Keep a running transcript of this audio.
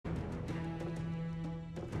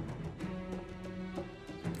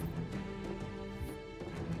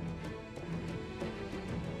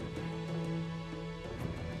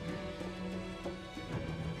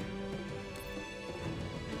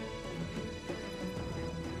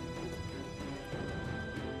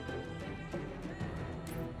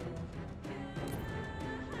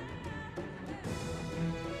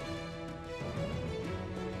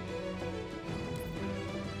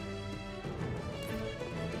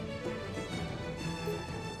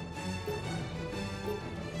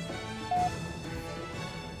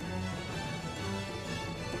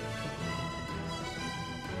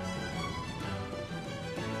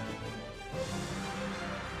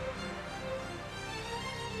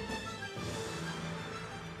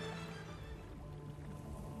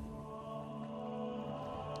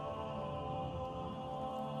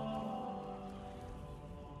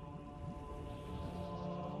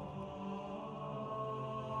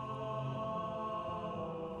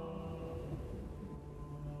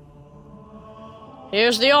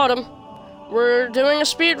Here's the autumn. We're doing a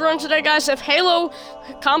speed run today, guys, of Halo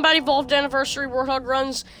Combat Evolved Anniversary Warthog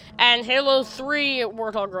runs and Halo 3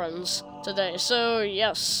 Warthog runs today. So,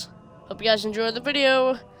 yes. Hope you guys enjoyed the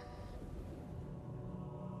video.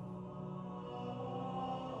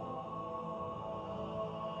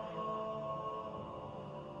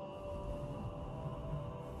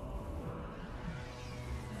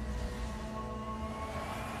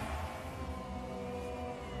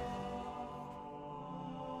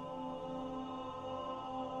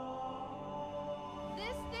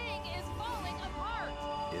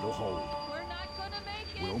 It'll hold. We're not gonna make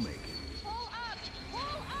it. We'll make it. Pull up! Pull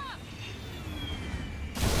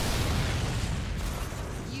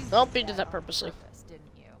up! Well, he did that purposely.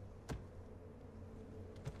 Didn't you?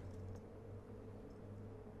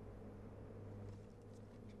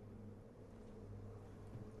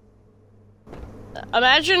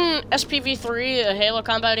 Imagine SPV3, a Halo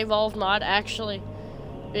Combat Evolved mod, actually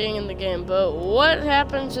being in the game, but what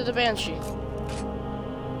happened to the Banshee?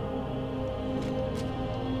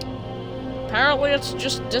 Apparently it's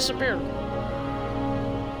just disappeared.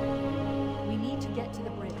 We need to get to the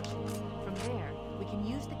bridge. From there, we can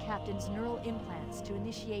use the captain's neural implants to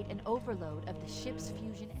initiate an overload of the ship's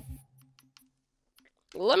fusion.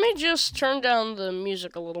 Let me just turn down the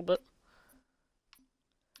music a little bit.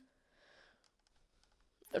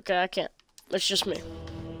 Okay, I can't. It's just me.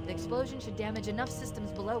 The explosion should damage enough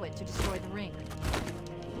systems below it to destroy the ring.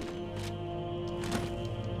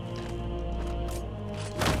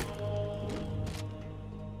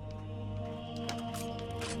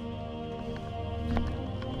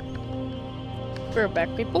 We're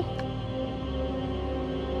back, people.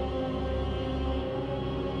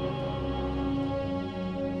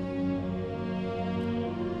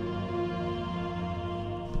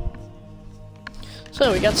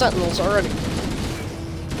 So, we got sentinels already.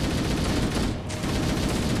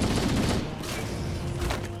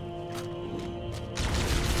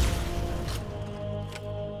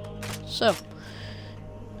 So,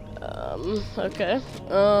 okay,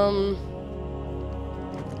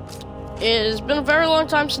 it has been a very long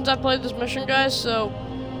time since I played this mission, guys, so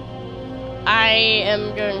I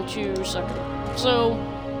am going to suck it up. So,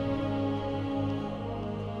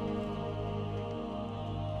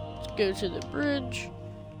 let's go to the bridge.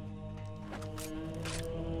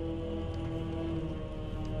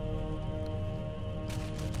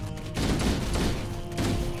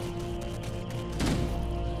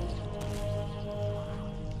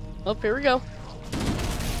 Oh, here we go.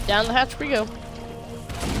 Down the hatch we go.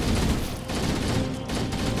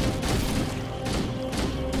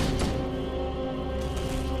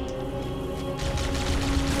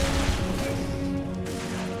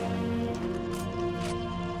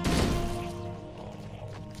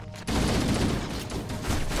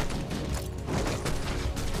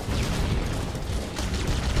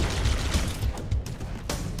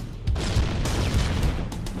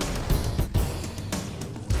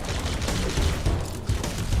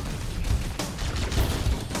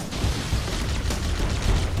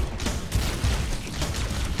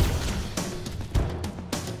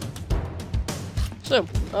 So,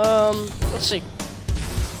 let's see.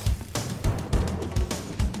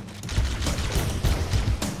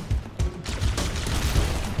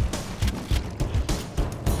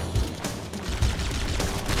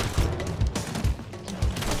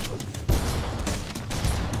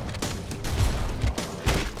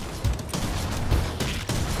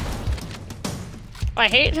 I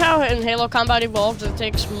hate how in Halo Combat Evolved it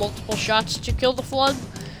takes multiple shots to kill the Flood.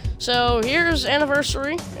 So here's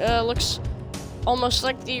Anniversary. Looks almost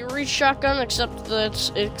like the Reach shotgun, except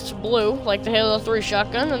that it's blue, like the Halo 3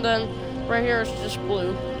 shotgun, and then right here it's just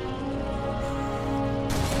blue.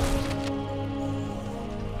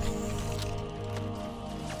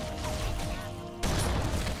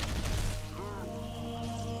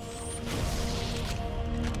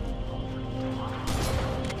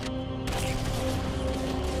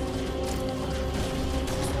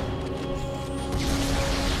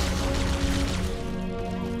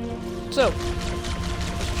 So,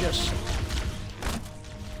 just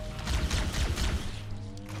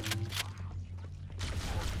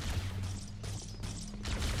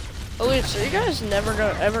Elites, are you guys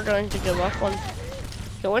ever going to give up on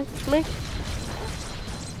killing me?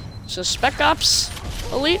 So Spec Ops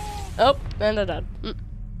Elite? Oh, and I died.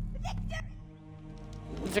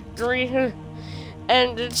 Victory.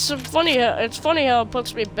 And it's funny how it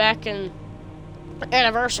puts me back in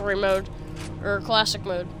Anniversary mode or Classic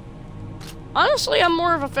mode. Honestly, I'm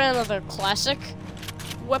more of a fan of the classic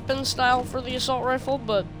weapon style for the assault rifle,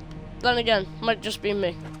 but then again, might just be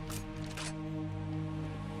me.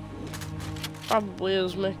 Probably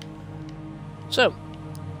is me. So,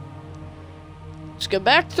 let's go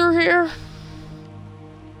back through here.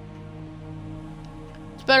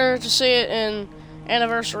 It's better to see it in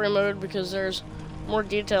anniversary mode because there's more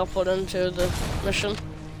detail put into the mission.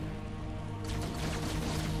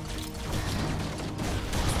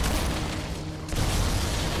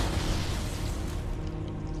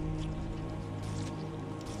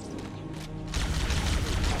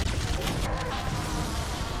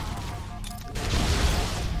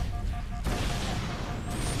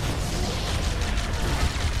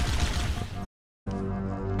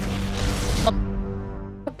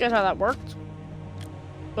 Get how that worked,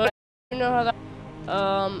 but you know how that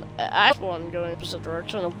I have one going in the opposite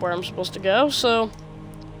direction of where I'm supposed to go, so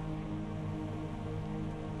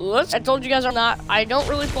I told you guys I don't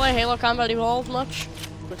really play Halo Combat Evolved much.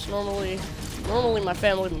 It's normally my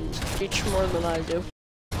family teach more than I do.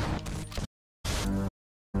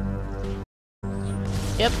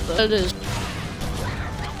 Yep, it is.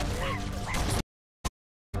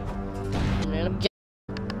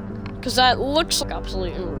 Because that looks like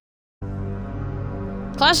obsolete.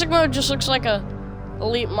 Classic mode just looks like a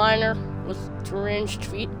elite miner with deranged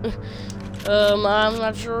feet. I'm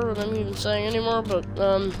not sure what I'm even saying anymore, but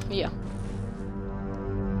yeah.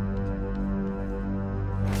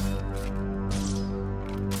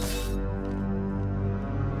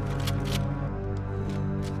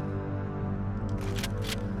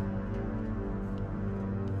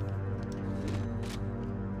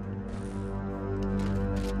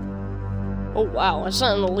 Oh wow, I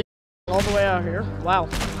sent an elite all the way out here. Wow.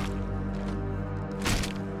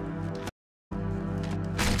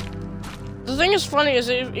 The thing is funny is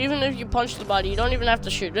even if you punch the body, you don't even have to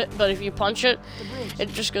shoot it, but if you punch it, it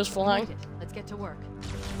just goes flying. Let's get to work.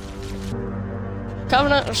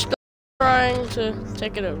 Covenant are still trying to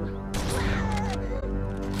take it over.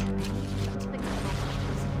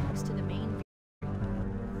 To the main.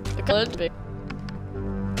 It could be.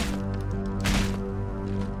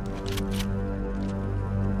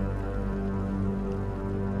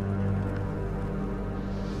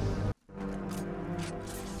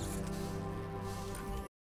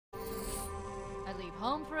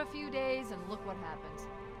 Home for a few days, and look what happens.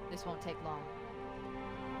 This won't take long.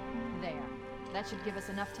 There. That should give us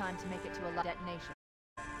enough time to make it to a detonation.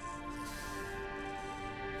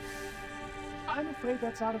 I'm afraid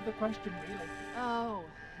that's out of the question, really. Oh,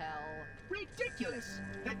 hell. Ridiculous!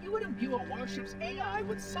 That you would imbue a warship's AI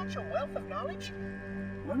with such a wealth of knowledge?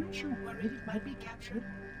 Weren't you worried it might be captured?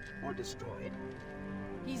 Or destroyed?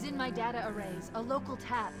 He's in my data arrays, a local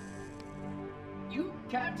tab. You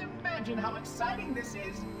can't imagine how exciting this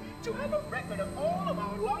is, to have a record of all of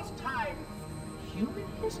our lost time. Human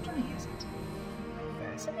history, is it?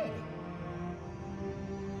 Fascinating.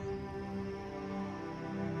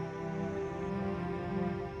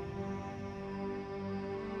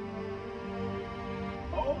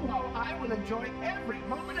 Oh, how I will enjoy every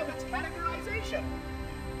moment of its categorization.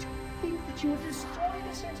 To think that you have destroyed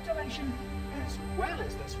this installation as well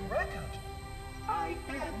as this record. I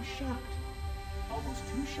am shocked. Almost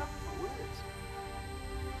too shocked for words.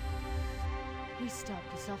 He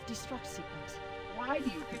stopped the self-destruct sequence. Why do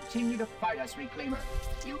you continue to fight us, Reclaimer?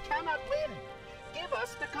 You cannot win. Give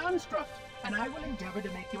us the construct, and I will endeavor to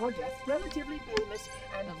make your death relatively painless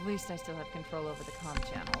and... At least I still have control over the comm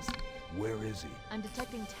channels. Where is he? I'm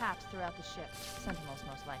detecting taps throughout the ship. Sentinels,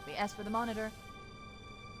 most likely. As for the monitor,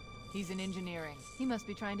 he's in engineering. He must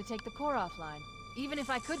be trying to take the core offline. Even if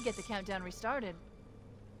I could get the countdown restarted,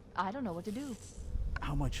 I don't know what to do.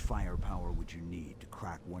 How much firepower would you need to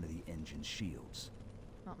crack one of the engine's shields?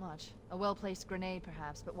 Not much. A well-placed grenade,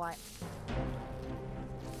 perhaps, but why?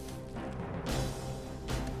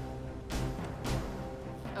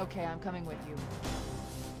 Okay, I'm coming with you.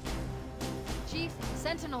 Chief,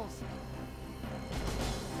 Sentinels!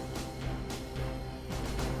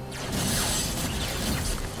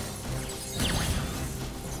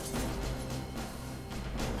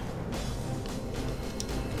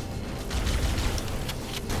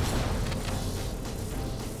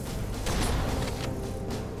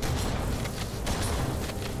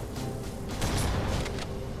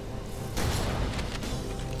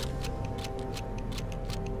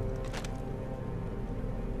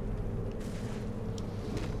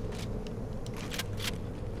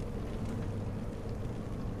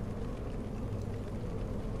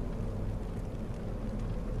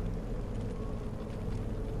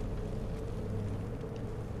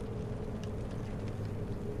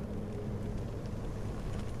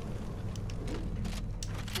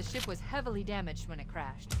 The ship was heavily damaged when it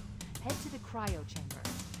crashed. Head to the cryo chamber.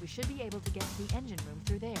 We should be able to get to the engine room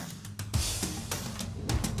through there.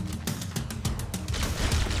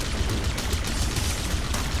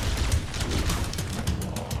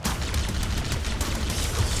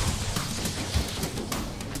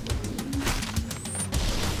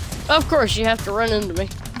 Of course, you have to run into me.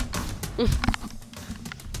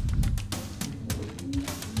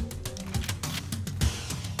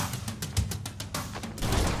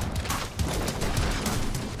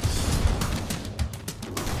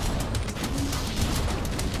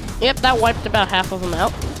 Yep, that wiped about half of them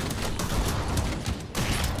out.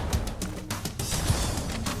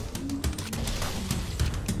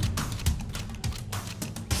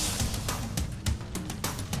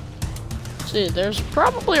 See, there's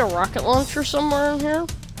probably a rocket launcher somewhere in here.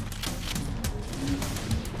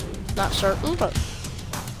 Not certain, but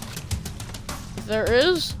if there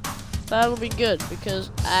is, that'll be good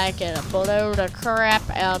because I can blow the crap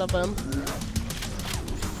out of them.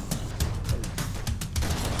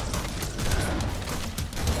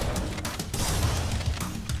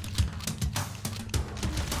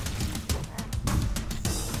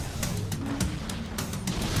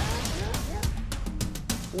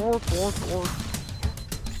 Work.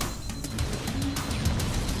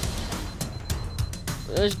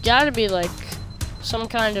 There's gotta be like some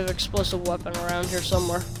kind of explosive weapon around here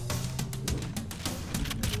somewhere.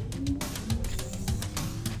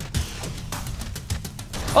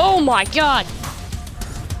 Oh my god!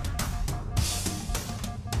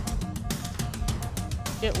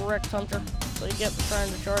 Get wrecked, Hunter. So you get for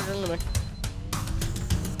trying to charge into me.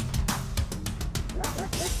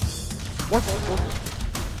 Work.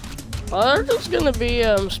 Are there just gonna be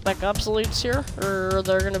spec obsoletes here, or are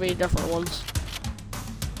there gonna be different ones?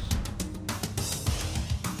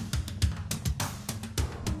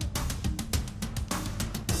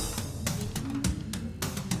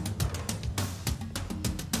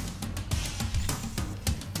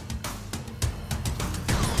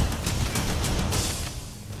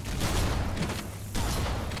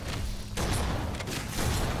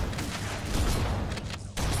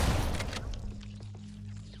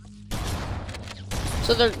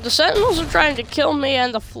 So the Sentinels are trying to kill me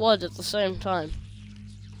and the Flood at the same time.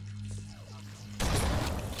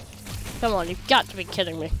 Come on, you've got to be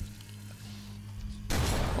kidding me.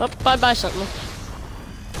 Well, bye-bye, Sentinel.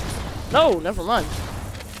 No, never mind.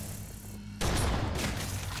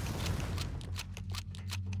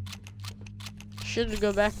 Should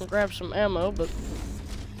go back and grab some ammo, but...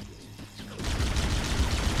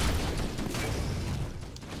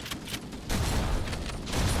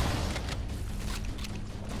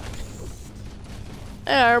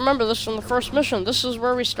 Yeah, I remember this from the first mission. This is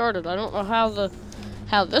where we started. I don't know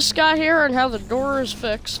how this got here and how the door is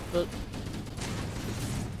fixed, but...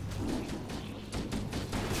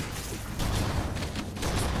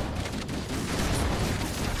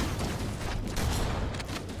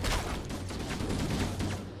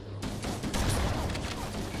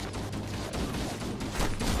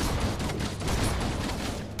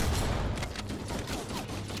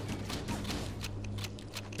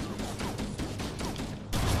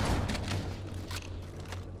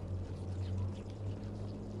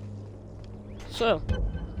 So,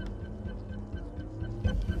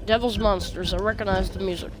 Devil's Monsters, I recognize the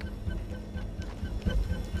music.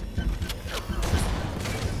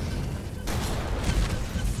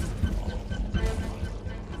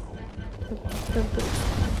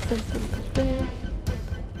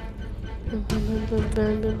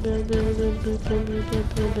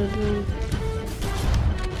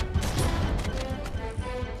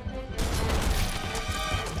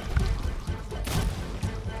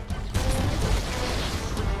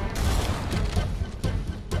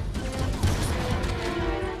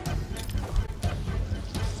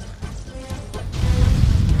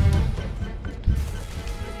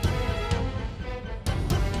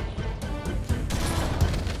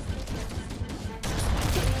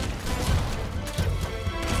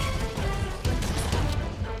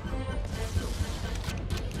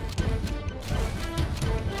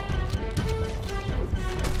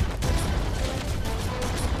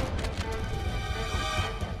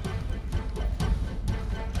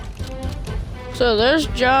 So there's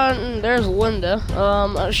John and there's Linda.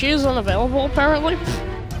 She's unavailable apparently.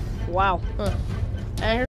 Wow. Huh.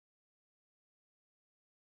 And here's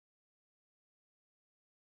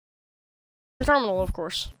the terminal, of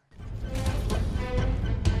course.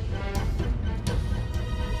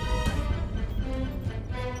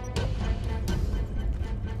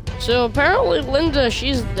 So apparently Linda,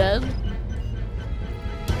 she's dead.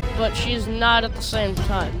 But she's not at the same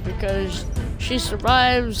time because she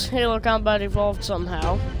survives Halo Combat Evolved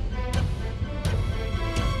somehow.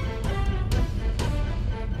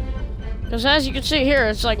 Because as you can see here,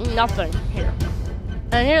 it's like nothing here.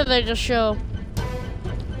 And here they just show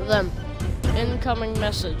them. Incoming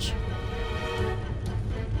message.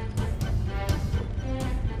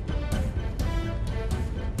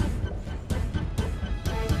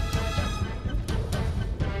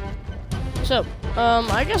 So,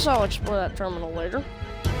 I guess I'll explore that terminal later.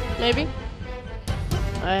 Maybe.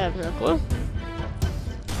 I have no clue.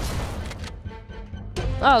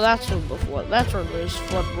 Oh, that's where the flood. That's where those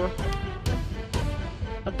flood were.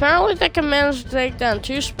 Apparently, they can manage to take down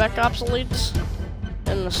 2 Spec Ops elites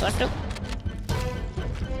in a second.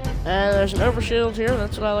 And there's an overshield here.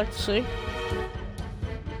 That's what I like to see.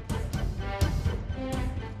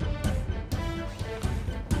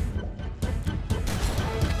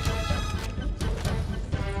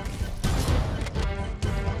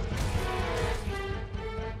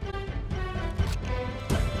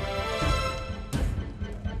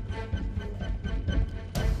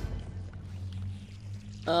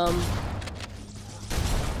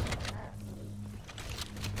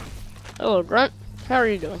 Hello, Grunt. How are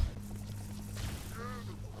you doing?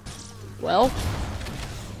 Well,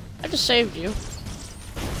 I just saved you.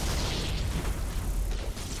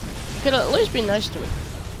 You could at least be nice to me.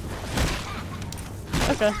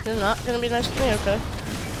 Okay, you're not gonna be nice to me, okay.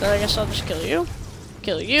 Then I guess I'll just kill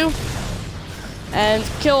you, and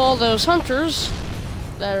kill all those hunters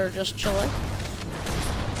that are just chilling.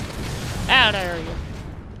 Out there you.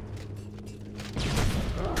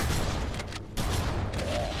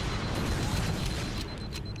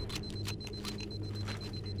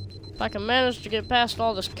 If I can manage to get past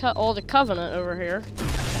all this all the Covenant over here.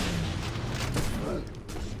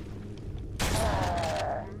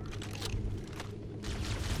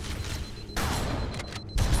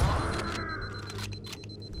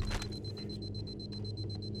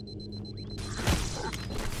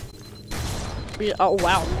 Oh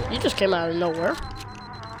wow, you just came out of nowhere.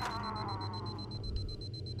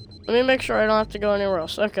 Let me make sure I don't have to go anywhere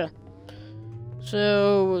else. Okay.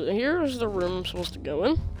 So here's the room I'm supposed to go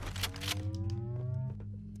in.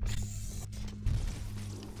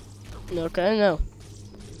 Okay, no.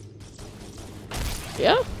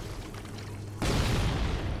 Yeah?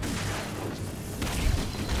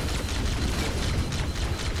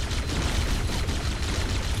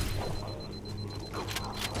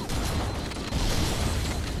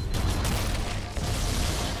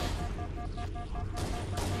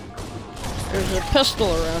 There's a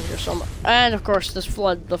pistol around here somewhere. And of course the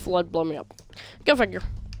flood blew me up. Go figure.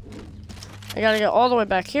 I gotta get all the way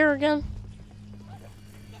back here again.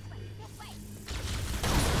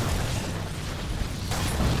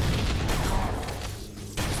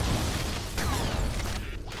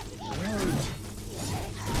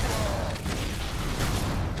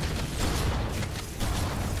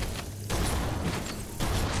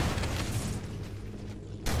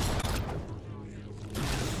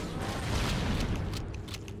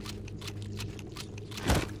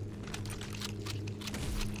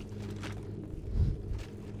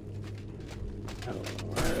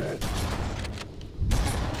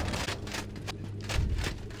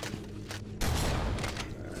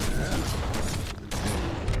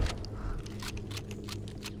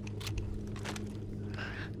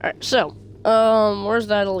 Alright, so, where's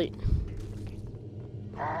that elite?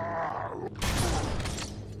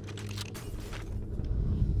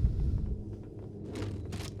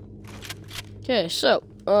 Okay, so,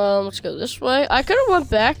 let's go this way. I could have went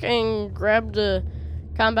back and grabbed the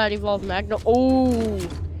Combat Evolved Magnum. Oh!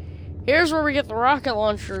 Here's where we get the rocket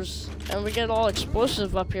launchers, and we get all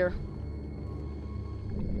explosive up here.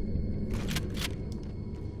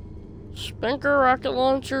 Spinker rocket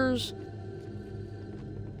launchers.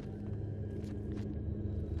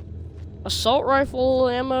 Assault rifle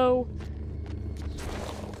ammo.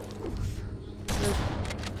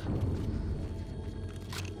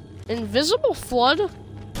 Invisible flood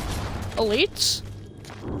elites.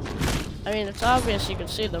 I mean, it's obvious you can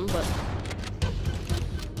see them, but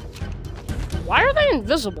why are they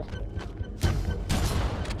invisible?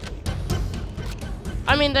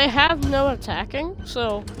 I mean, they have no attacking,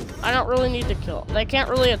 so I don't really need to kill. They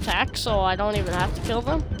can't really attack, so I don't even have to kill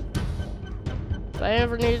them. If I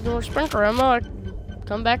ever needed more Sprinter ammo, I can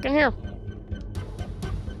come back in here.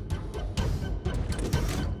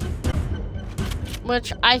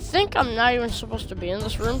 Which, I think I'm not even supposed to be in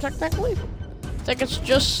this room, technically. I think it's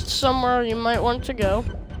just somewhere you might want to go.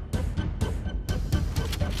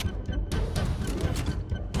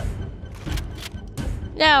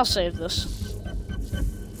 Yeah, I'll save this.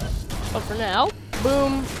 But for now,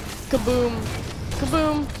 boom, kaboom,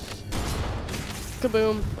 kaboom,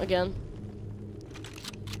 kaboom, again.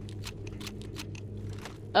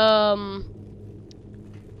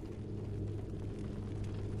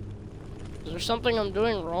 Is there something I'm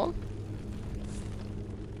doing wrong?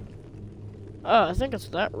 Oh, I think it's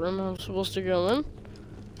that room I'm supposed to go in.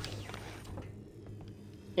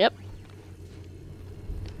 Yep.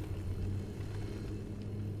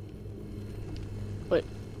 Wait,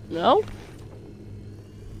 no?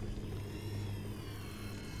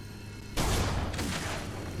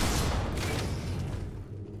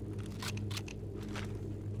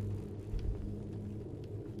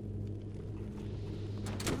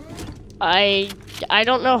 I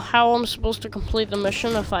don't know how I'm supposed to complete the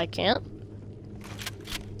mission if I can't.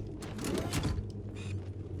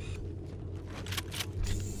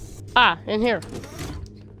 Ah, in here.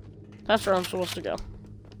 That's where I'm supposed to go.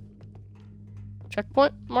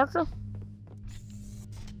 Checkpoint marker?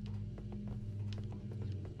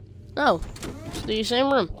 No, it's the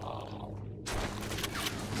same room.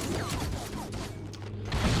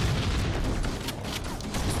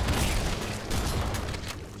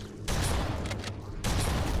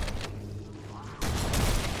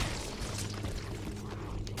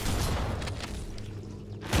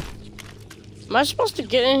 Am I supposed to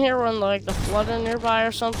get in here when, like, the flood are nearby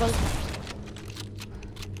or something?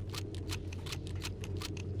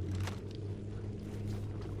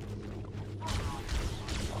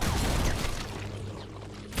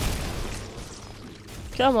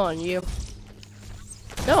 Come on, you.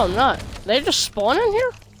 No, I'm not. They just spawn in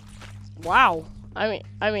here? Wow. I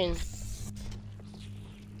mean...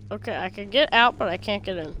 Okay, I can get out, but I can't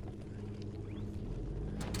get in.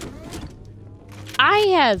 I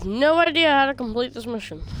have no idea how to complete this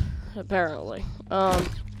mission, apparently. I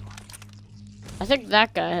think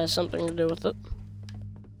that guy has something to do with it.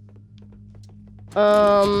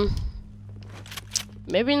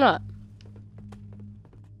 Maybe not.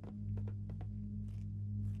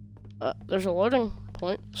 There's a loading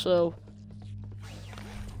point, so...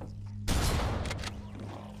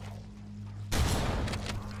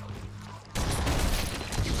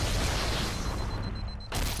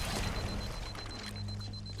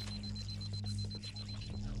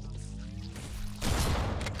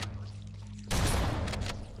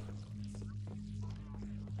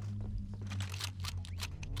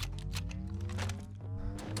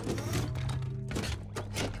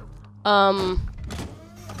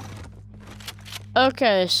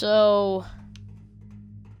 Okay, so...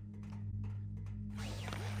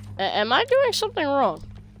 am I doing something wrong?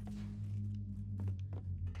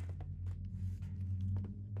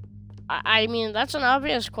 I mean, that's an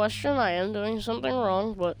obvious question. I am doing something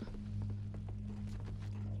wrong, but...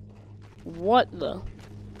 What, though?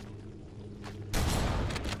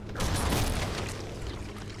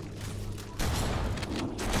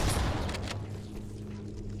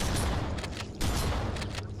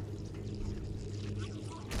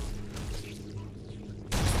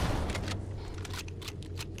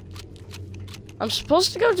 I'm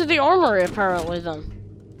supposed to go to the armory, apparently, then.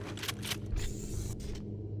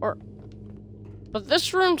 But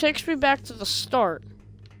this room takes me back to the start.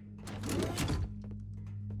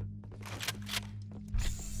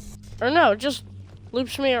 Or no, it just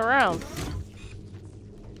loops me around.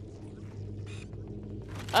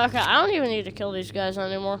 Okay, I don't even need to kill these guys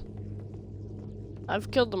anymore. I've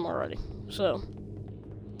killed them already, so...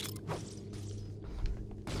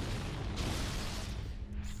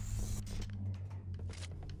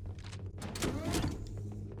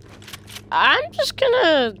 I'm just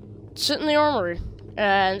gonna sit in the armory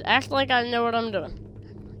and act like I know what I'm doing.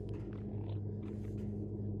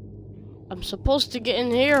 I'm supposed to get in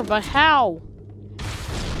here, but how?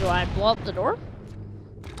 Do I blow up the door?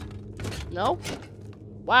 No?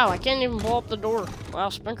 Wow, I can't even blow up the door. Wow,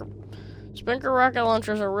 Spinker rocket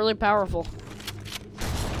launchers are really powerful.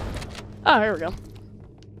 Oh, here we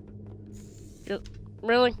go.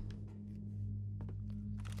 Really?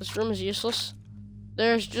 This room is useless.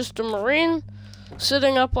 There's just a Marine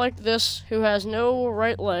sitting up like this who has no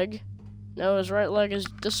right leg. No, his right leg is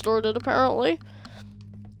distorted apparently.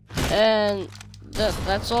 And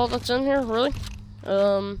that's all that's in here, really?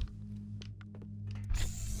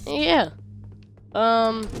 Yeah.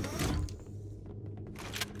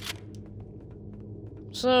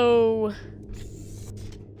 So...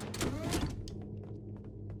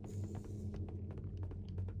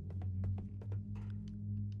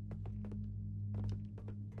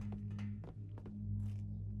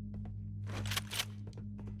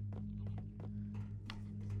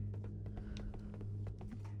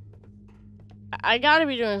 I gotta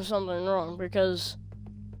be doing something wrong because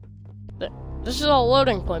this is a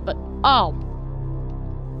loading point, but oh,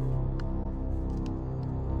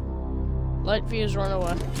 light fuse run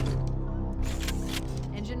away.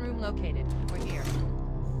 Engine room located. We're here.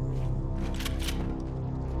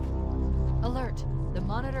 Alert! The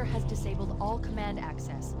monitor has disabled all command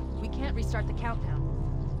access. We can't restart the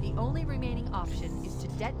countdown. The only remaining option is to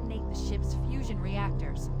detonate the ship's fusion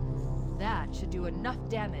reactors. That should do enough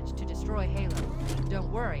damage to destroy Halo.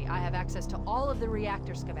 Don't worry, I have access to all of the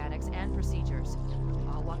reactor schematics and procedures.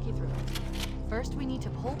 I'll walk you through it. First, we need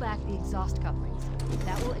to pull back the exhaust couplings.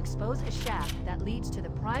 That will expose a shaft that leads to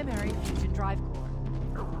the primary fusion drive core.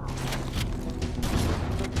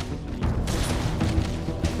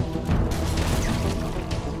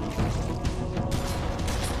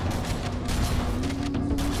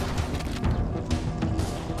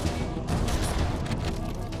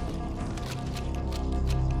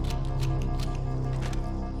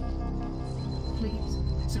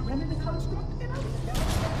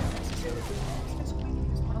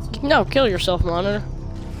 No, kill yourself, Monitor.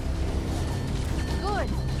 Good.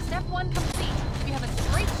 Step 1 complete. We have a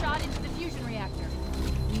straight shot into the fusion reactor.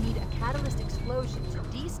 We need a catalyst explosion to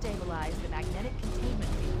destabilize the magnetic containment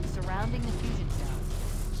field surrounding the fusion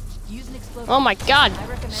cells. Use an explosive. Oh my god! I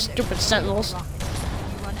recommend Stupid a sentinels. rocket.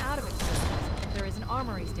 If you run out of explosives, there is an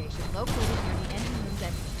armory station located near the engine room's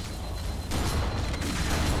entrance.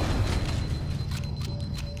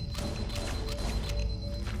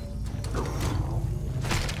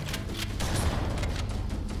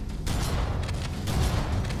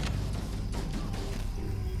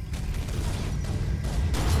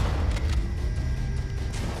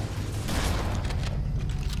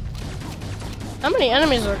 How many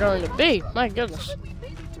enemies are going to be? My goodness. We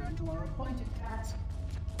may return to our appointed task.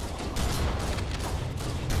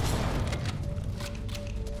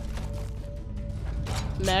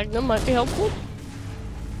 Magnum might be helpful.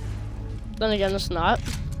 Then again, it's not.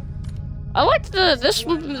 I like this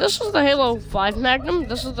is the Halo 5 Magnum.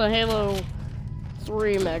 This is the Halo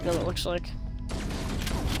 3 Magnum, it looks like.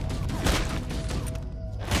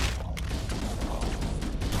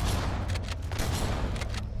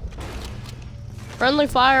 Friendly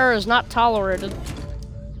fire is not tolerated.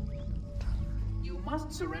 You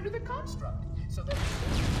must surrender the construct so that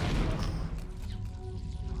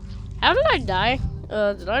How did I die?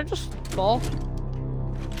 Did I just fall?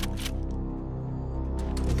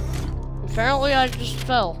 Apparently I just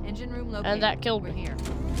fell. Engine room located. And that killed We're me. here.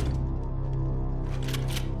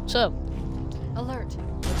 So, Alert.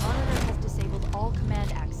 The monitor has disabled all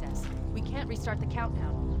command access. We can't restart the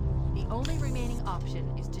countdown. The only remaining option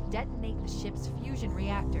is to detonate the ship's fusion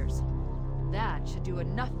reactors. That should do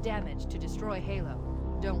enough damage to destroy Halo.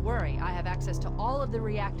 Don't worry, I have access to all of the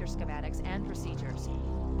reactor schematics and procedures.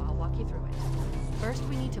 I'll walk you through it. First,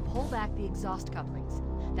 we need to pull back the exhaust couplings.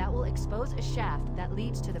 That will expose a shaft that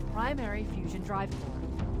leads to the primary fusion drive core.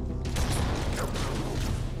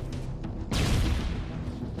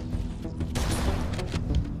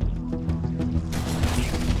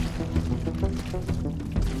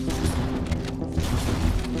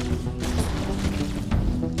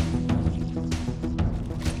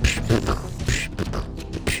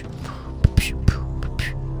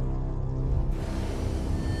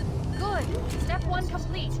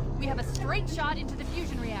 Shot into the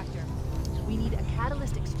fusion reactor. We need a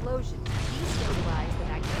catalyst explosion to destabilize the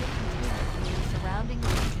magnetic containment field surrounding the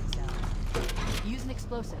fusion cells. Use an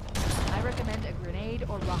explosive. I recommend a grenade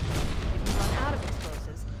or rocket. If you run out of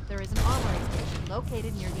explosives, there is an armory station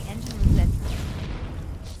located near the engine room's entrance.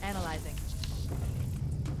 Analyzing.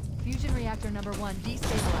 Fusion reactor number 1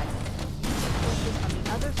 destabilizing. Use explosives on the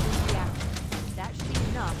other 3 reactors. That should be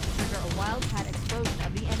enough to trigger a wildcat explosion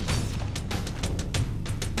of the engines.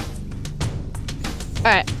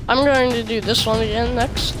 alright, I'm going to do this one again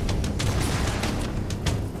next.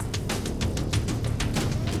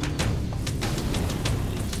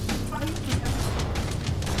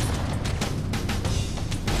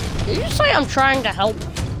 Did you say I'm trying to help?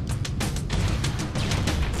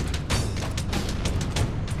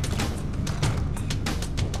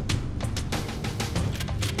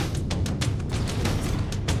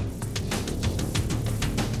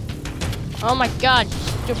 Oh my god,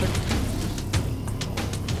 stupid.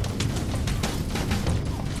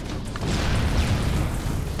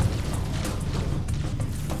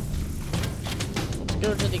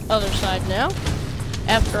 Go to the other side now,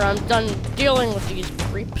 after I'm done dealing with these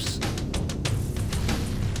creeps.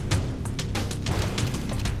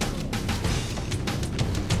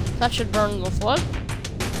 That should burn the flood.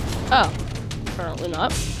 Oh, apparently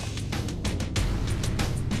not.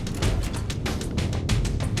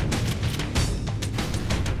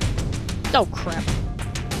 Oh crap.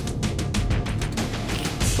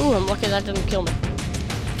 Ooh, I'm lucky that didn't kill me.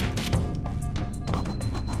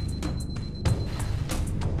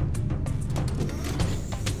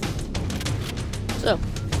 So,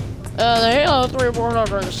 the Halo 3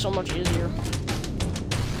 Warthog run is so much easier.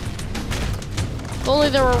 If only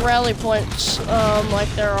there were rally points, like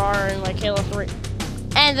there are in, like, Halo 3.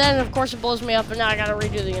 And then, of course, it blows me up, and now I gotta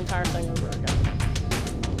redo the entire thing over again.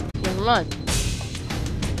 Never mind.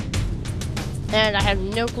 And I have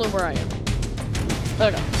no clue where I am.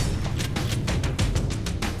 Okay.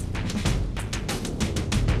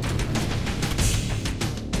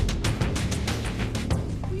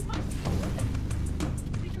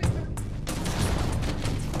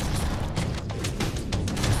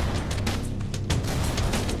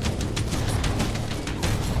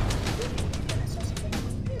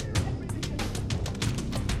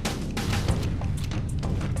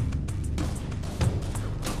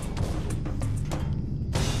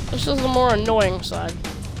 This is the more annoying side.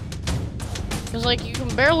 Because, like, you can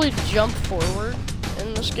barely jump forward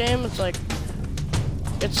in this game. It's like,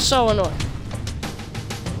 it's so annoying.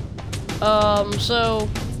 So...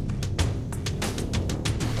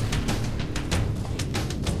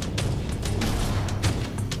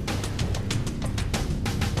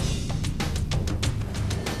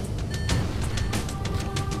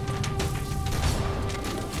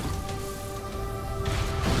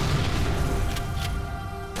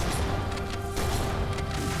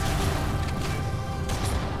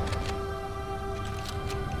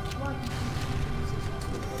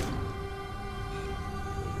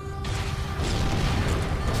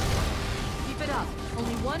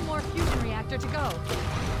 Only one more fusion reactor to go.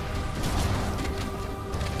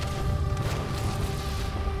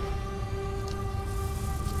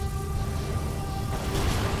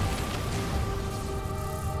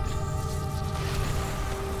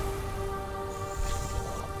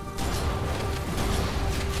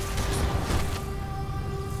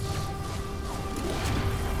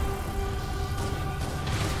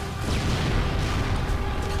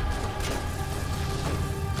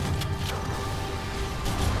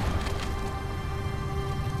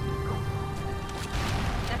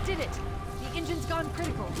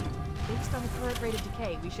 Critical. Based on the current rate of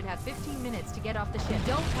decay, we should have 15 minutes to get off the ship.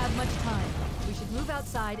 We don't have much time. We should move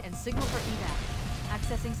outside and signal for evac.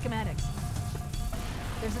 Accessing schematics.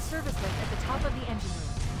 There's a service lift at the top of the engine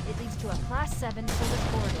room. It leads to a Class 7 service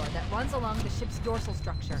corridor that runs along the ship's dorsal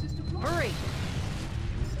structure. Hurry!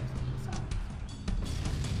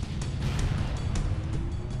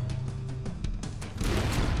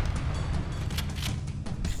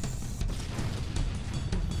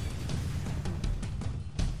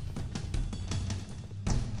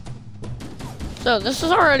 So, this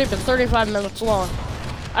has already been 35 minutes long.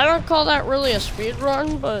 I don't call that really a speed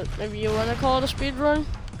run, but maybe you want to call it a speed run?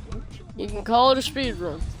 You can call it a speed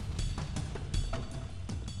run.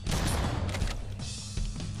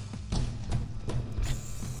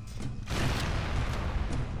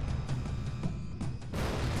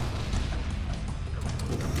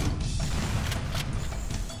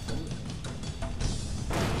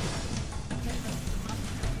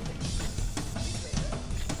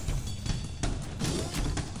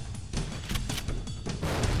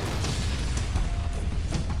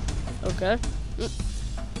 Okay.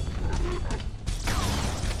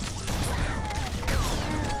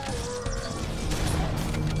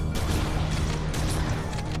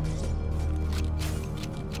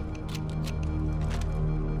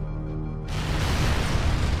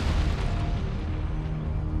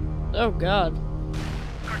 Oh God.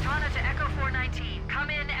 Cortana to Echo 419. Come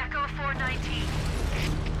in, Echo 419.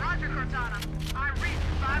 Roger, Cortana. I'm reading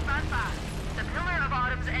 555. The Pillar of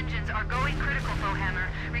Autumn's engines are going critical, Fohammer.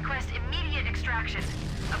 Request immediate extraction.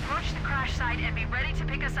 Approach the crash site and be ready to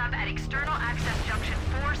pick us up at External Access Junction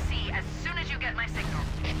 4C as soon as you get my signal.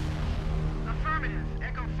 Affirmative.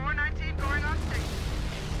 Echo 419 going on station.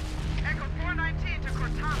 Echo 419 to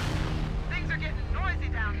Cortana. Things are getting noisy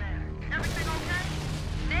down there. Everything okay?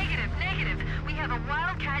 Negative. We have a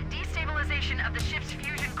Wildcat destabilization of the ship's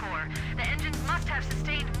fusion core. The engines must have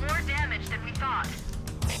sustained more damage than we thought.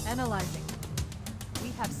 Analyzing. We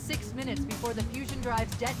have 6 minutes before the fusion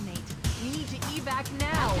drives detonate. We need to evac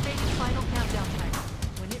now! Activating final countdown timer.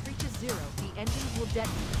 When it reaches 0, the engines will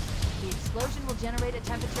detonate. The explosion will generate a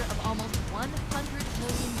temperature of almost 100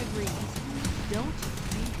 million degrees. Don't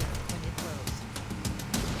be there when it blows.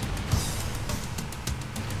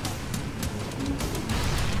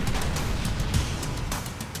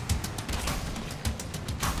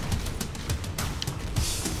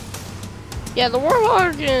 Yeah, the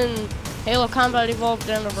Warthog in Halo Combat Evolved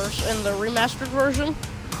Anniversary in the remastered version,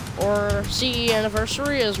 or CE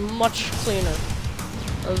Anniversary, is much cleaner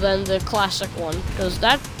than the classic one, because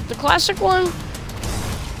the classic one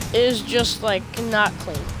is just like not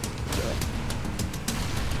clean.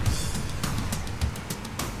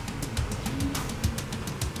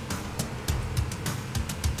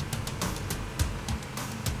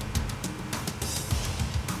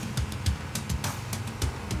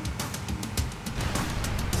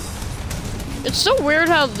 It's so weird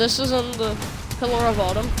how this is in the Pillar of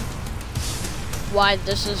Autumn. Why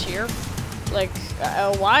this is here. Like,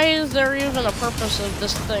 why is there even a purpose of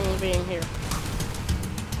this thing being here?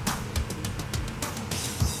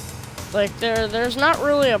 Like, there's not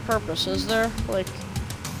really a purpose, is there? Like,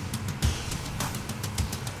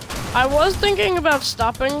 I was thinking about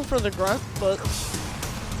stopping for the grunt, but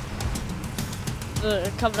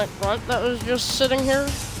the Covenant grunt that was just sitting here,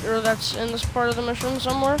 or that's in this part of the mission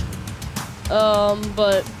somewhere.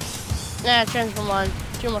 But, nah, I changed my mind.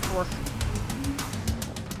 Too much work.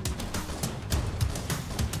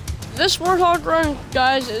 This Warthog run,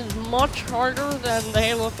 guys, is much harder than the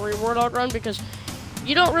Halo 3 Warthog run because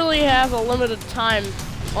you don't really have a limited time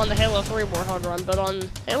on the Halo 3 Warthog run, but on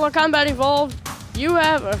Halo Combat Evolved, you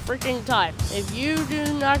have a freaking time. If you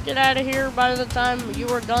do not get out of here by the time you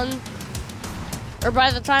are done, or by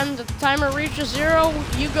the time the timer reaches 0,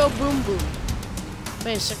 you go boom boom,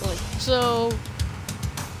 basically. So,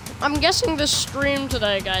 I'm guessing this stream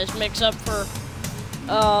today, guys, makes up for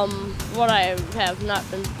what I have not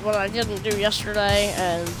been, what I didn't do yesterday,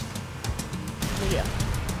 and yeah.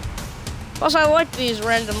 Plus, I like these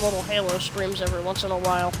random little Halo streams every once in a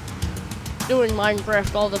while. Doing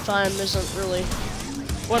Minecraft all the time isn't really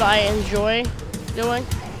what I enjoy doing.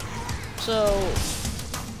 So,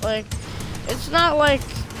 like, it's not like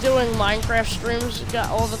doing Minecraft streams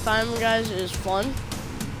all the time, guys, is fun.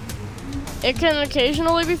 It can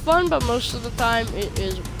occasionally be fun, but most of the time it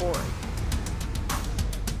is boring.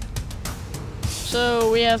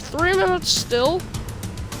 So we have 3 minutes still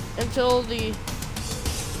until the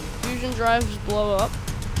fusion drives blow up.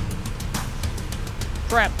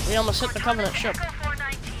 Crap, we almost hit the Covenant ship. Echo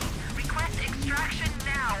 419, request extraction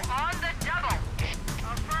now, on the double.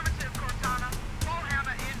 Affirmative, Cortana.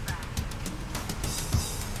 Warhammer inbound.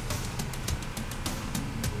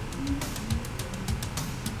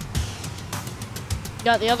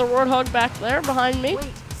 Got the other Warthog back there behind me.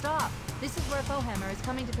 Wait, stop. This is where Foehammer is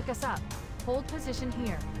coming to pick us up. Hold position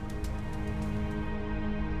here.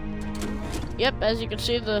 Yep, as you can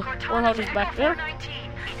see, the Cortana Warthog to is Echo back there.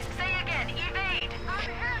 419. Say again, evade.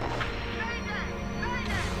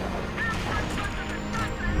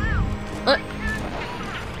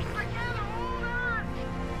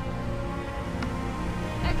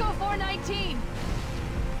 Echo 419!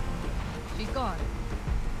 She's gone.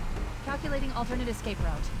 Calculating alternate escape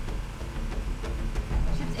route.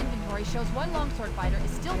 Ship's inventory shows one longsword fighter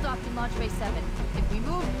is still docked in Launch Bay 7. If we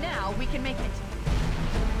move now, we can make it.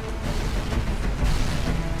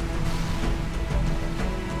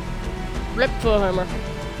 Rip Foehammer.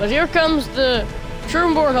 But here comes the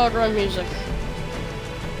true Warthog run music.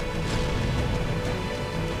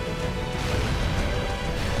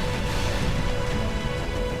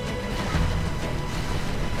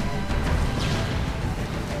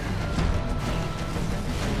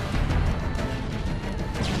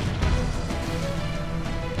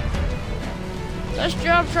 Nice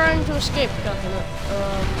job trying to escape, Covenant.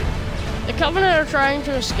 The Covenant are trying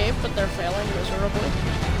to escape, but they're failing miserably.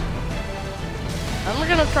 I'm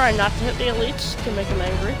gonna try not to hit the elites to make them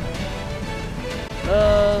angry.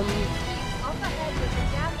 Up ahead with the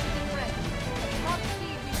damaging bridge. At top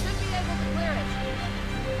speed, we should be able to clear it.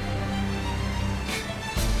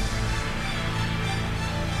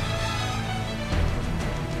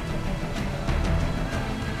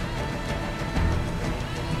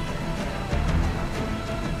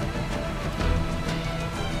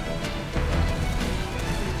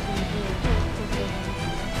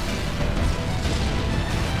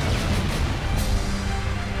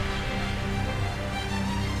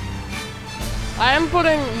 I am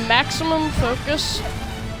putting maximum focus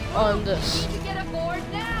on this. We need to get aboard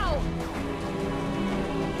now!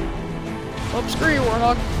 Oops, screw you,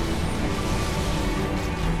 Warthog.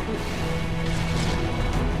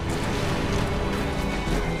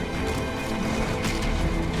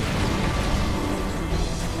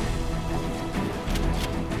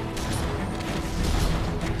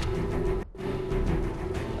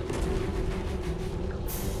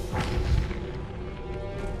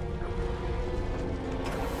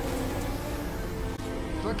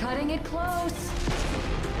 We're cutting it close.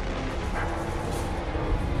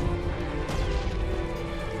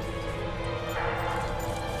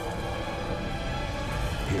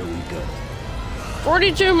 Here we go.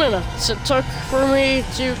 42 minutes it took for me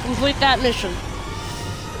to complete that mission.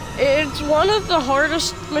 It's one of the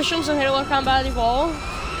hardest missions in Halo Combat Evolved.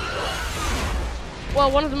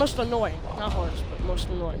 Well, one of the most annoying. Not hardest, but most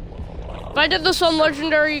annoying. If I did this on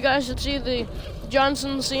Legendary, you guys would see the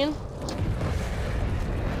Johnson scene.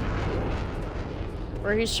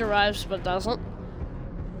 Where he survives but doesn't.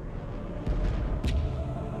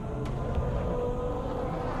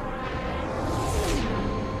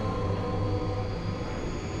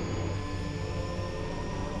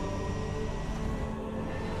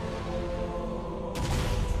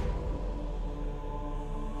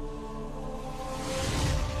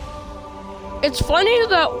 It's funny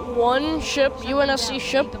that one ship, UNSC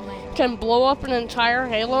ship, can blow up an entire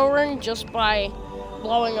Halo ring just by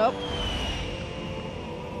blowing up.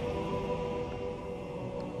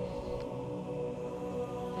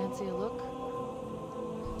 Fancy a look?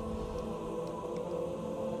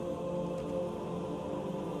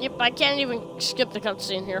 Yep, I can't even skip the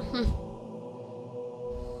cutscene here.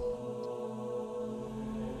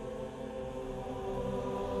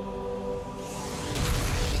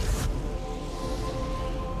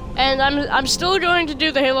 And I'm still going to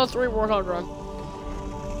do the Halo 3 Warthog run.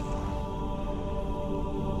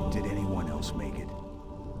 Did anyone else make it?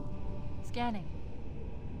 Scanning.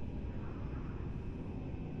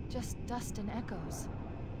 Just dust and echoes.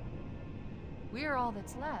 We're all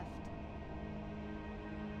that's left.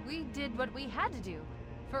 We did what we had to do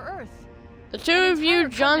for Earth. The two of you,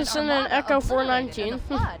 Johnson and Echo 419.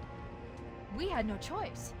 We had no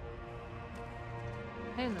choice.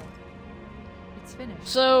 Halo. It's finished.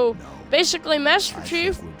 So, basically, Master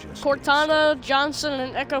Chief, Cortana, Johnson,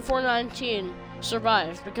 and Echo 419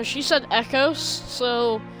 survived because she said Echoes.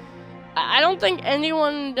 So, I don't think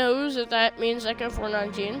anyone knows if that means Echo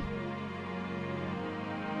 419.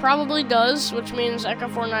 Probably does, which means Echo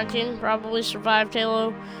 419 probably survived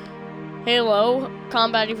Halo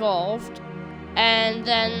Combat Evolved, and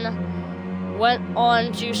then went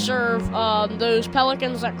on to serve those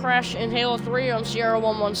Pelicans that crashed in Halo 3 on Sierra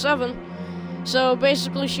 117. So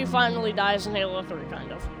basically, she finally dies in Halo 3,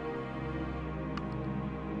 kind of.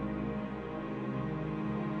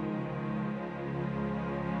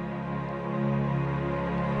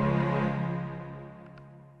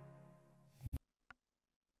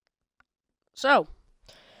 So,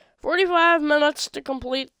 45 minutes to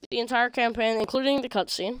complete the entire campaign, including the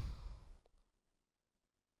cutscene.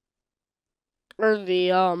 Or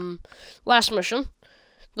the, last mission.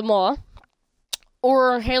 The Maw.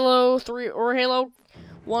 Or Halo 3, or Halo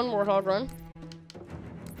 1 Warthog run.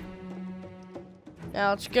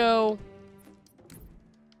 Now let's go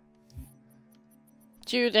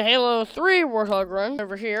to the Halo 3 Warthog run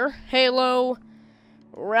over here. Halo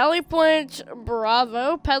Rally Point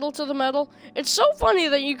Bravo, Pedal to the Metal. It's so funny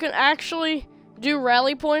that you can actually do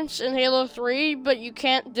rally points in Halo 3, but you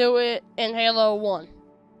can't do it in Halo 1.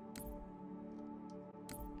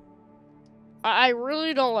 I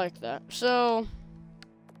really don't like that. So,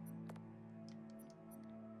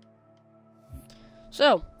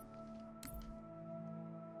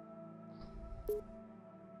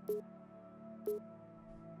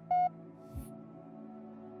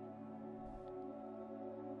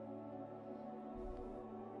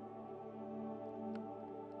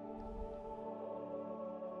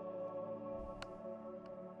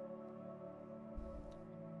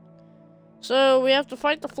 So we have to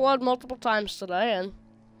fight the Flood multiple times today, and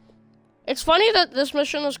it's funny that this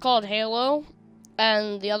mission is called Halo,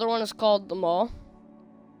 and the other one is called The Maw.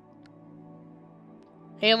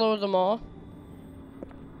 Halo The Maw.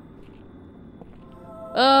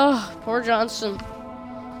 Poor Johnson.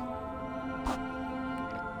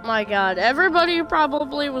 My God, everybody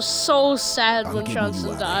probably was so sad when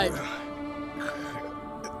Johnson died.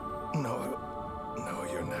 No,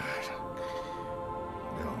 you're not.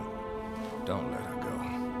 Don't let her go.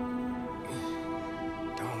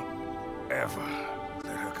 Don't ever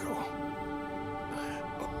let her go.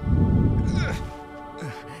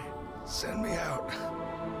 Send me out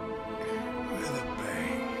with a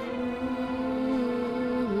bang.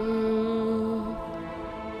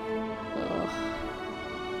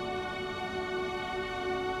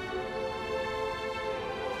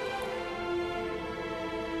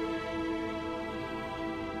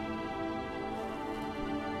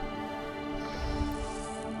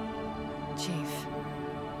 Chief,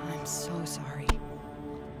 I'm so sorry.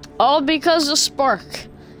 All because of Spark.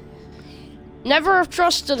 Never have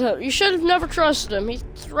trusted him. You should have never trusted him. He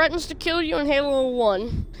threatens to kill you in Halo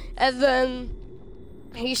 1, and then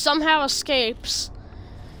he somehow escapes,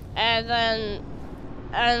 and then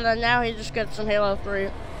now he just gets in Halo 3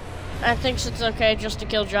 and thinks it's okay just to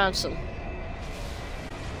kill Johnson.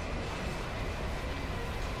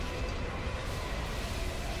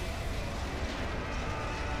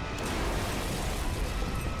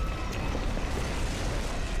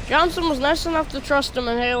 Johnson was nice enough to trust him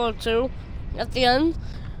in Halo 2 at the end,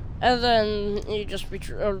 and then he just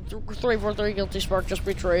 343 Guilty Spark just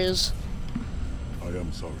betrays I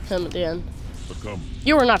am sorry. him at the end. But come.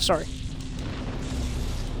 You were not sorry.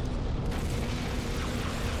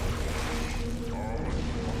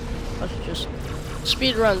 Let's just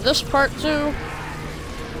speed run this part too.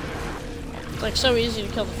 It's like so easy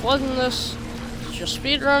to kill the Flood in this. Let's just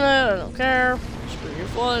speed run it, I don't care. Screw your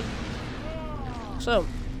Flood. So,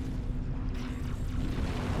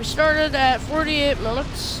 We started at 48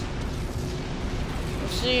 minutes.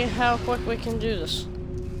 Let's see how quick we can do this.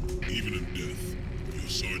 Even in death, your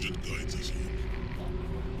sergeant guides us home.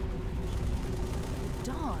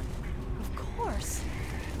 Dawn. Of course.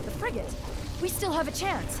 The frigate. We still have a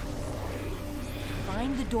chance.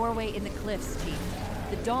 Find the doorway in the cliffs, Chief.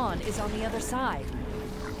 The Dawn is on the other side.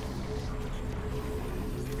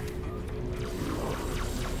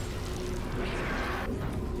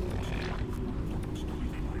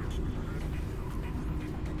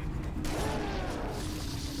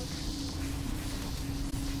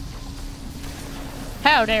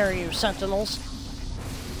 How dare you, Sentinels?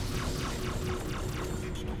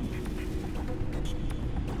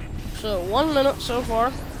 So, 1 minute so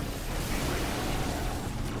far.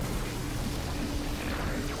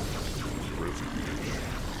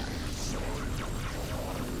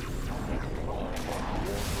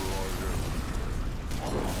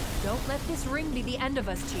 Don't let this ring be the end of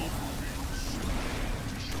us, Chief.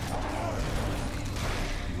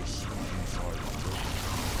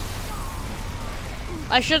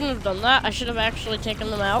 I shouldn't have done that. I should have actually taken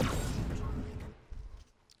them out.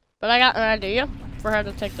 But I got an idea for how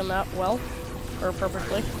to take them out well, or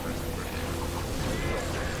perfectly.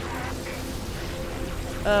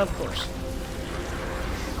 Of course.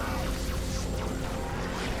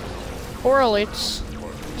 Poor elites.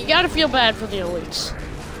 You gotta feel bad for the elites.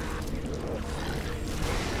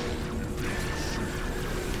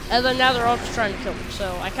 And then now they're all just trying to kill me,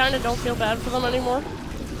 so I kinda don't feel bad for them anymore.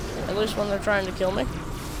 At least when they're trying to kill me.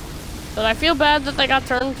 But I feel bad that they got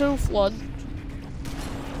turned to Flood.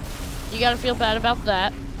 You gotta feel bad about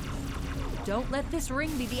that. Don't let this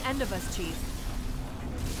ring be the end of us, Chief.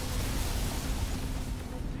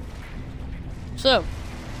 So.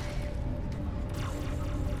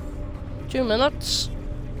 2 minutes.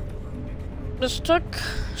 This took.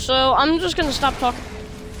 So I'm just gonna stop talking.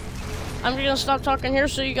 I'm gonna stop talking here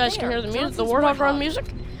so you guys can hear the music, the Warthog run music.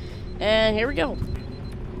 And here we go.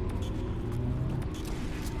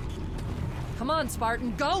 Come on,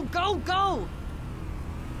 Spartan. Go, go, go!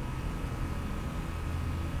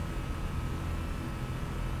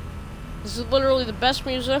 This is literally the best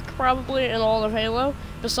music, probably, in all of Halo,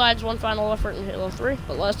 besides One Final Effort in Halo 3,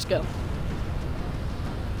 but let's go.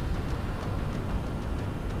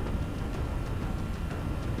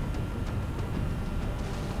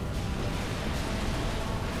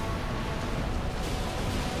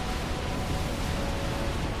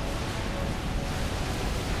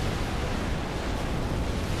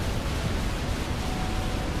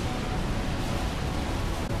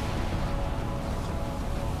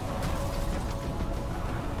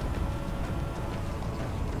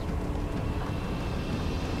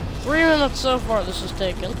 Three minutes so far this has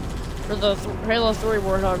taken for the Halo 3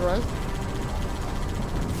 Warthog run.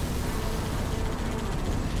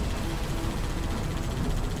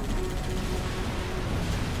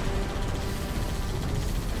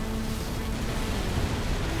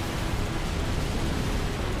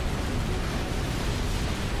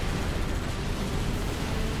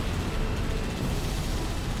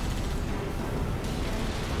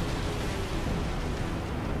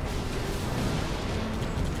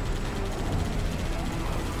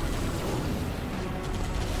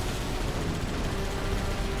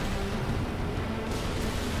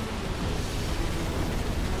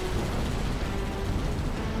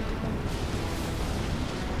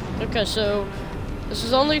 Okay, so this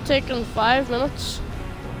has only taken 5 minutes.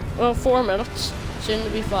 Well, 4 minutes. Soon to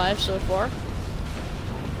be 5 so far.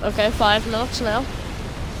 Okay, 5 minutes now.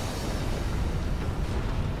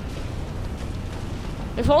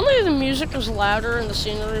 If only the music was louder and the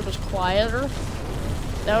scenery was quieter,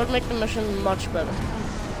 that would make the mission much better.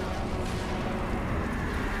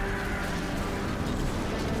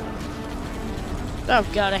 Oh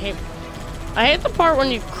god, I hate the part when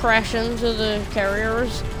you crash into the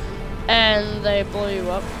carriers and they blow you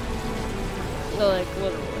up. Like,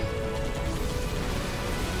 literally.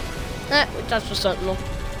 We touched the Sentinel.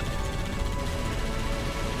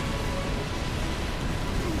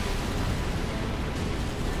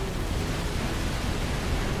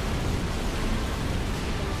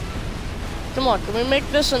 Come on, can we make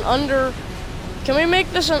this in under... Can we make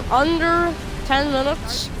this in under 10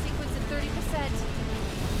 minutes? Sequence at 30%.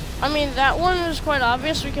 I mean, that one is quite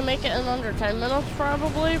obvious. We can make it in under 10 minutes,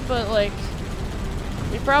 probably, but, like,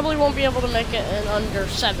 we probably won't be able to make it in under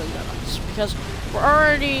 7 minutes, because we're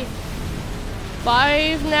already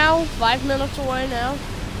 5 minutes away now.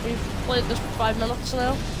 We've played this for 5 minutes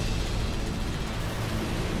now.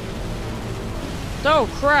 Oh,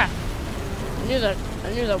 crap. I knew that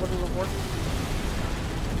wouldn't have worked.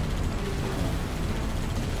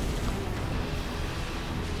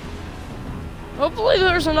 Hopefully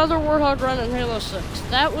there's another Warthog run in Halo 6.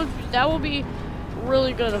 That will be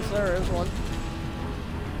really good if there is one.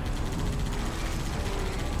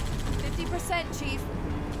 50%, Chief.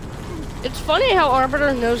 It's funny how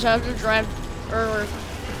Arbiter knows how to drive or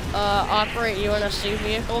operate UNSC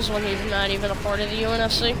vehicles when he's not even a part of the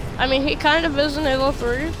UNSC. I mean, he kind of is in Halo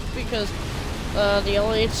 3 because the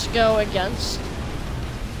elites go against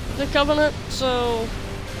the Covenant, so...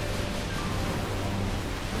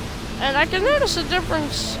 And I can notice a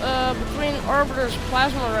difference between Arbiter's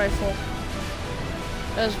plasma rifle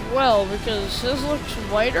as well, because his looks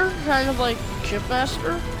whiter, kind of like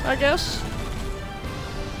Chipmaster, I guess.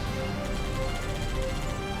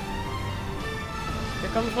 Here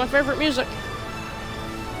comes my favorite music.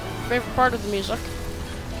 Favorite part of the music.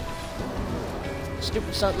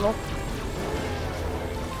 Stupid Sentinel.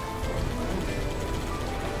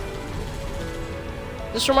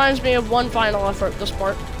 This reminds me of one final effort, this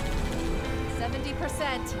part.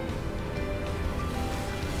 70%.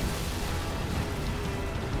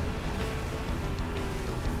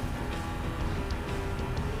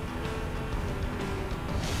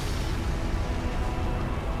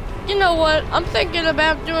 You know what? I'm thinking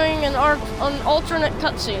about doing an alternate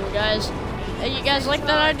cutscene, guys. Hey, you guys like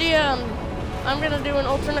that idea? I'm gonna do an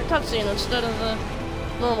alternate cutscene instead of the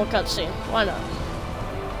normal cutscene. Why not?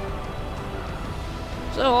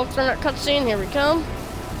 So, alternate cutscene, here we come.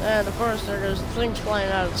 And of course, there goes the things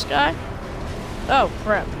flying out of the sky. Oh,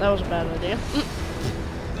 crap. That was a bad idea.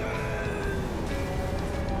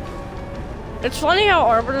 It's funny how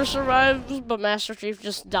Arbiter survives, but Master Chief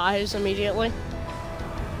just dies immediately.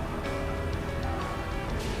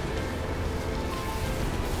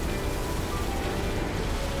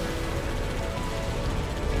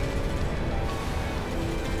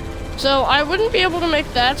 So, I wouldn't be able to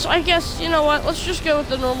make that, so I guess, you know what, let's just go with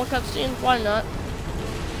the normal cutscene. Why not?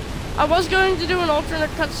 I was going to do an alternate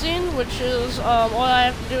cutscene, which is, all I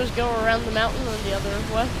have to do is go around the mountain and the other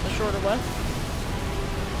way, the shorter way.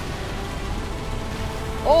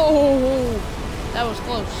 Oh! That was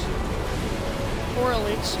close. Poor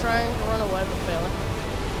elites trying to run away, but failing.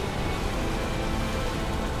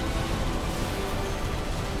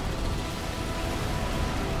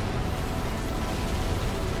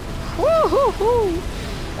 Woo-hoo-hoo!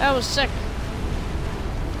 That was sick.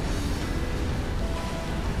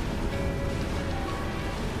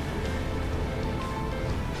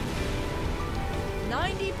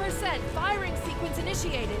 Firing sequence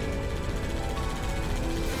initiated.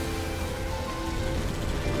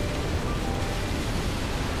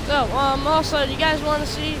 So, also, do you guys want to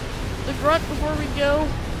see the grunt before we go?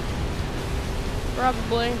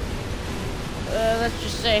 Probably. Let's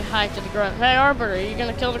just say hi to the grunt. Hey, Arbiter, are you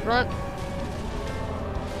gonna kill the grunt?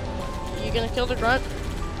 You gonna kill the grunt?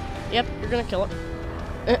 Yep, you're gonna kill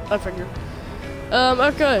it. I figured.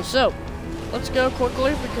 Okay, so, let's go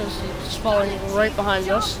quickly because it's falling right behind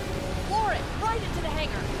us. Floor it, right into the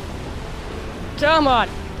hangar. Come on!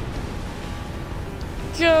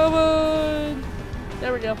 Come on!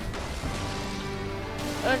 There we go.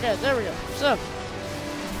 Okay, there we go. So,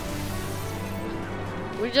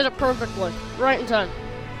 we did it perfectly. Right in time.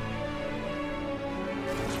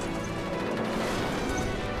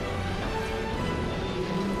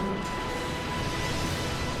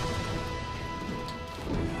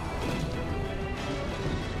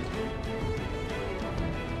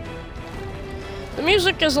 The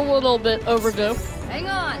music is a little bit overdue. Hang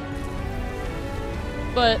on.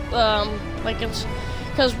 But, like it's,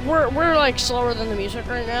 because we're like slower than the music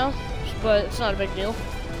right now, but it's not a big deal.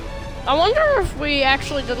 I wonder if we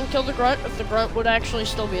actually didn't kill the grunt, if the grunt would actually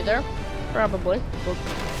still be there. Probably.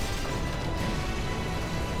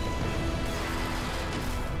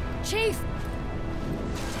 Chief!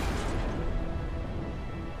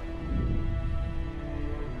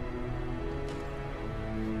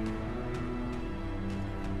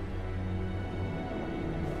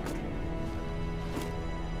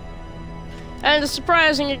 And it's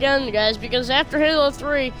surprising again, guys, because after Halo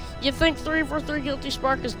 3, you think 343 Guilty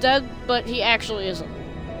Spark is dead, but he actually isn't.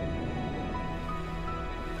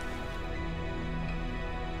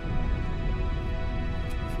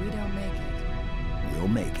 If we don't make it, We'll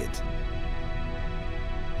make it.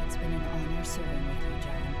 it's been an honor serving with you,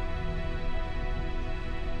 John.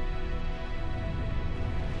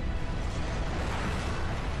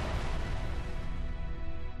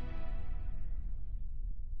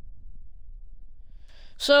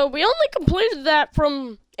 So we only completed that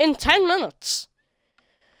in 10 minutes,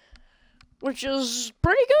 which is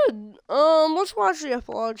pretty good. Let's watch the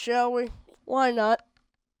epilogue, shall we? Why not?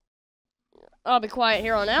 I'll be quiet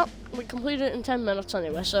here on out. We completed it in 10 minutes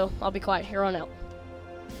anyway, so I'll be quiet here on out.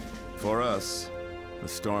 For us, the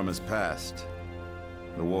storm has passed.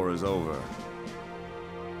 The war is over.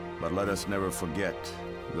 But let us never forget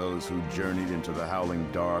those who journeyed into the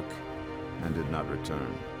howling dark and did not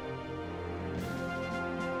return.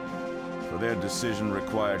 For their decision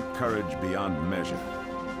required courage beyond measure.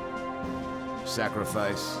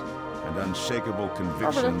 Sacrifice and unshakable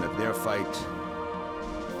conviction that their fight,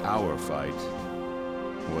 our fight,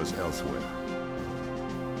 was elsewhere.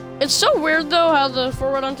 It's so weird though how the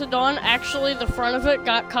Forward Unto Dawn, actually the front of it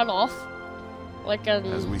got cut off. Like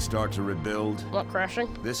as we start to rebuild, not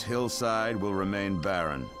crashing. This hillside will remain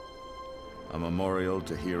barren. A memorial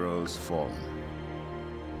to heroes fallen.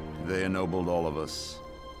 They ennobled all of us,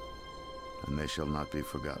 and they shall not be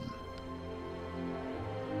forgotten.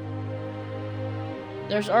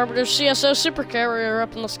 There's Arbiter's CSO supercarrier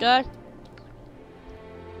up in the sky.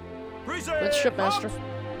 With Shipmaster.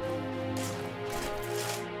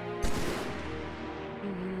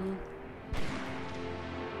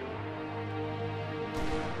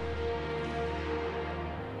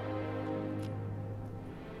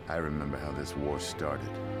 I remember how this war started,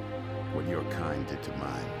 what your kind did to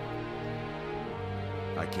mine.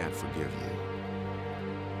 I can't forgive you,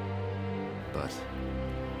 but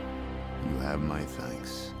you have my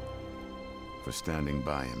thanks for standing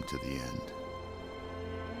by him to the end.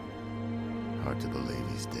 Hard to believe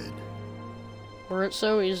he's dead. Were it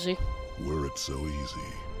so easy. Were it so easy.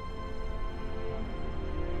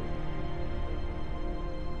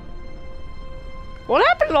 What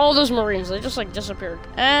happened to all those Marines? They just like disappeared.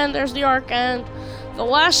 And there's the Ark, and the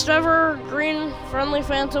last ever green friendly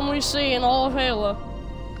Phantom we see in all of Halo.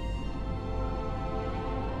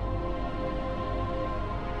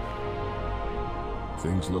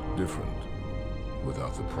 Things look different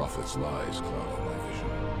without the Prophet's lies clouding my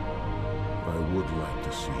vision. I would like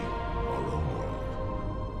to see our own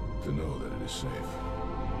world, to know that it is safe.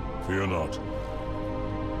 Fear not,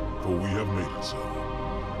 for we have made it so.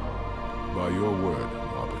 By your word,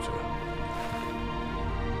 Arbiter.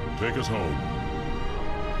 Take us home.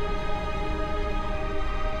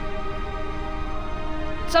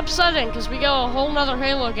 It's upsetting because we go a whole nother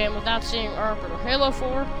Halo game without seeing Arbiter. Halo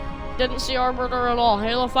 4 didn't see Arbiter at all.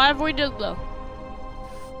 Halo 5 we did though.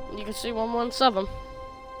 You can see 117.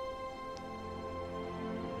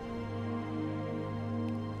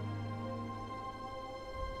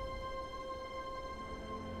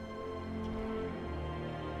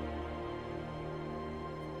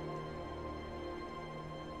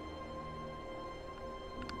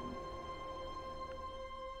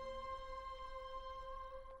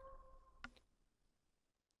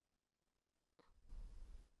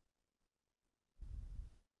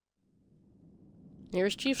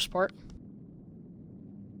 Here's Chief's part.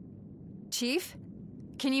 Chief?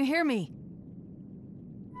 Can you hear me?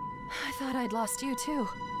 I thought I'd lost you too.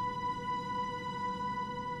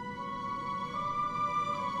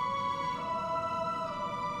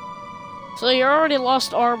 So you already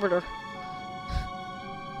lost Arbiter.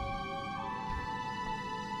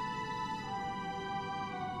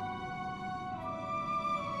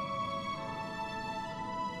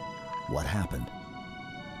 What happened?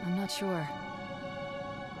 I'm not sure.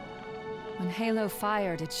 When Halo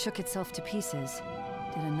fired, it shook itself to pieces.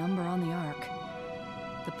 Did a number on the Ark.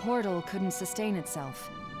 The portal couldn't sustain itself.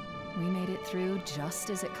 We made it through just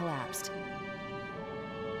as it collapsed.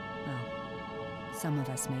 Well, some of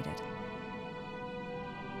us made it.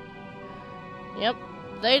 Yep,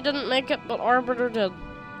 they didn't make it, but Arbiter did.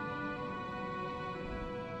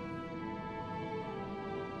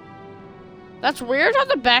 That's weird how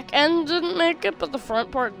the back end didn't make it, but the front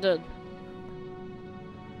part did.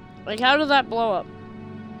 Like, how did that blow up?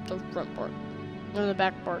 The front part. Or the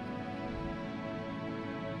back part.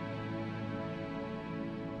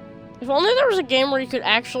 If only there was a game where you could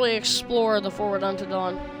actually explore the Forward Unto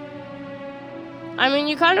Dawn. I mean,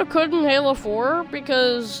 you kind of could in Halo 4,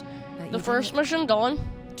 because the first mission, Dawn.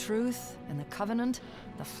 Truth and the Covenant,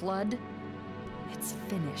 the Flood. It's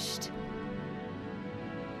finished.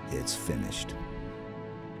 It's finished.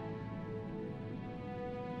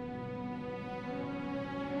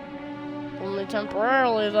 Only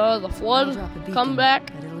temporarily, though. The Flood, Drop a beacon, come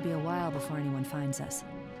back. But it'll be a while before anyone finds us.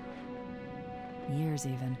 Years,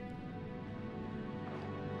 even.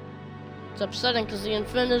 It's upsetting because the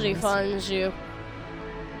Infinity finds you.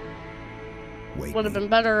 Wait. Would have been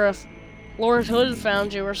better if Lord Hood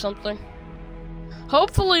found you or something.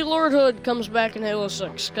 Hopefully Lord Hood comes back in Halo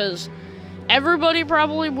 6, because everybody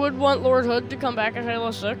probably would want Lord Hood to come back in Halo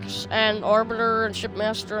 6, and Arbiter and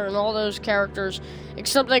Shipmaster and all those characters,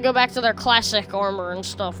 except they go back to their classic armor and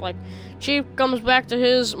stuff. Like, Chief comes back to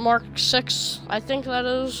his Mark 6, I think that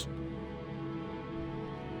is.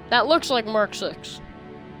 That looks like Mark 6.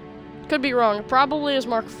 Could be wrong. It probably is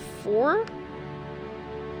Mark 4.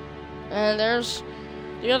 And there's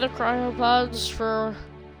the other cryopods for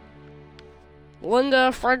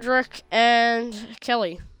Linda, Frederick, and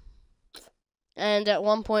Kelly. And at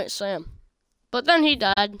one point, Sam. But then he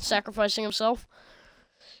died, sacrificing himself.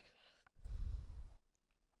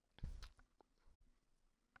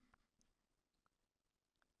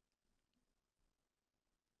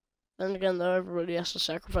 Then again, though, everybody has to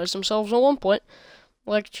sacrifice themselves at one point.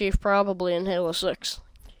 Like Chief probably in Halo 6.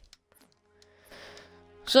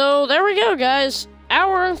 So, there we go, guys.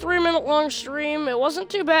 Hour and 3-minute long stream. It wasn't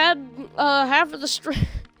too bad. Half of the stream...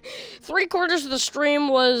 3/4 of the stream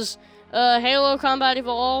was Halo Combat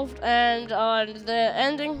Evolved, and the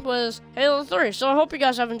ending was Halo 3. So I hope you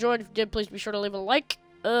guys have enjoyed. If you did, please be sure to leave a like.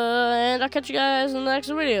 And I'll catch you guys in the next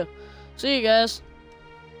video. See you guys.